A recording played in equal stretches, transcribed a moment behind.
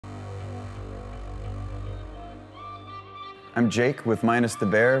I'm Jake with Minus the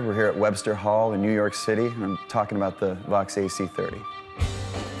Bear. We're here at Webster Hall in New York City, and I'm talking about the VOX AC30.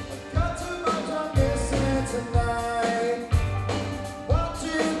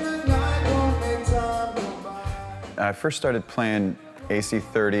 I first started playing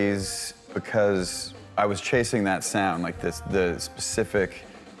AC30s because I was chasing that sound, like the specific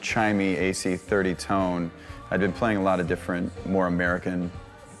chimey AC30 tone. I'd been playing a lot of different, more American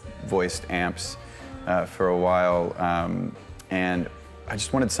voiced amps for a while, and I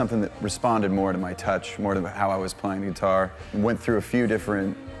just wanted something that responded more to my touch, more to how I was playing the guitar. Went through a few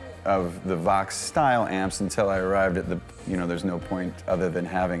different of the VOX style amps until I arrived at there's no point other than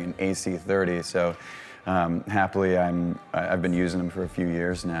having an AC30, so happily I've been using them for a few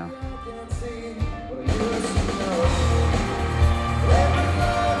years now.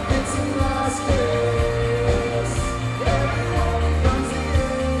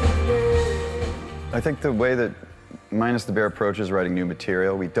 I think the way that Minus the Bear approaches writing new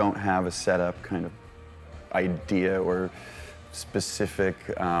material, we don't have a setup kind of idea or specific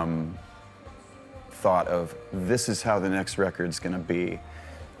thought of this is how the next record's gonna be.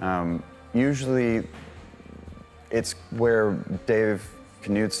 Usually it's where Dave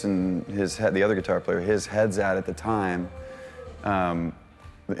Knutson, the other guitar player, his head's at the time, in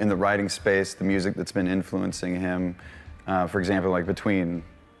the writing space, the music that's been influencing him. For example, like between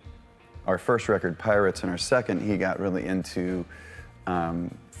our first record, Pirates, and our second, he got really into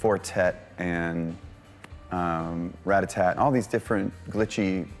Fortet and Rat-a-tat, and all these different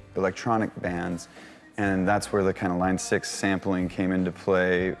glitchy electronic bands, and that's where the kind of Line 6 sampling came into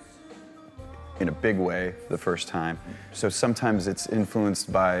play in a big way for the first time. So sometimes it's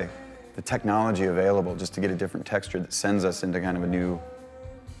influenced by the technology available just to get a different texture that sends us into kind of a new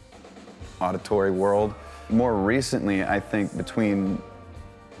auditory world. More recently, I think between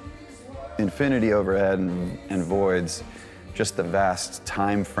Infinity Overhead and Voids, just the vast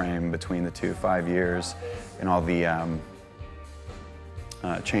time frame between the two, 5 years, and all the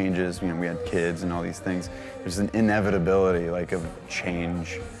changes. We had kids and all these things. There's an inevitability, like, of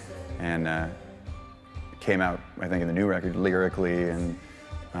change, and it came out, I think, in the new record lyrically, and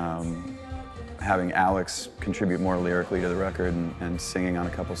having Alex contribute more lyrically to the record and singing on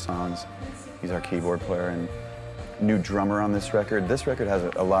a couple songs. He's our keyboard player, and new drummer on this record. This record has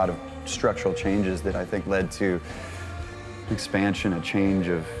a lot of structural changes that I think led to expansion, a change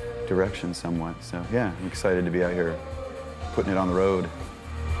of direction somewhat. So yeah, I'm excited to be out here putting it on the road.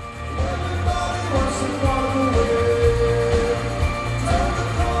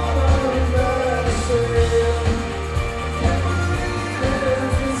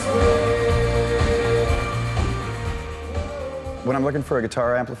 When I'm looking for a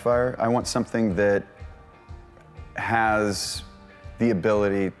guitar amplifier, I want something that has the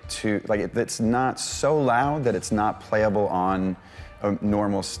ability to, like, it's not so loud that it's not playable on a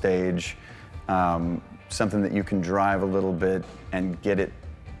normal stage, something that you can drive a little bit and get it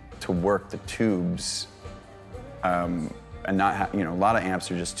to work the tubes, and not a lot of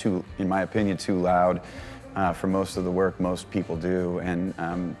amps are just too, in my opinion, too loud for most of the work most people do, and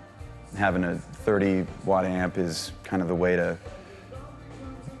having a 30-watt amp is kind of the way to,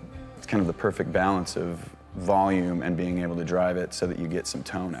 it's kind of the perfect balance of volume and being able to drive it so that you get some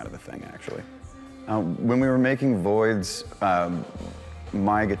tone out of the thing, actually. When we were making Voids,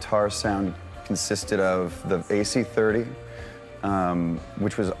 my guitar sound consisted of the AC30,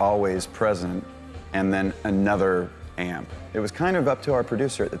 which was always present, and then another amp. It was kind of up to our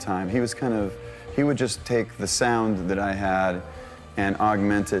producer at the time. He would just take the sound that I had and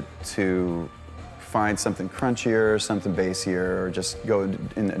augment it to find something crunchier, something bassier, or just go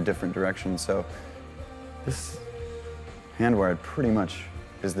in a different direction. So this hand-wired pretty much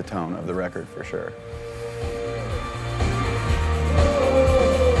is the tone of the record, for sure.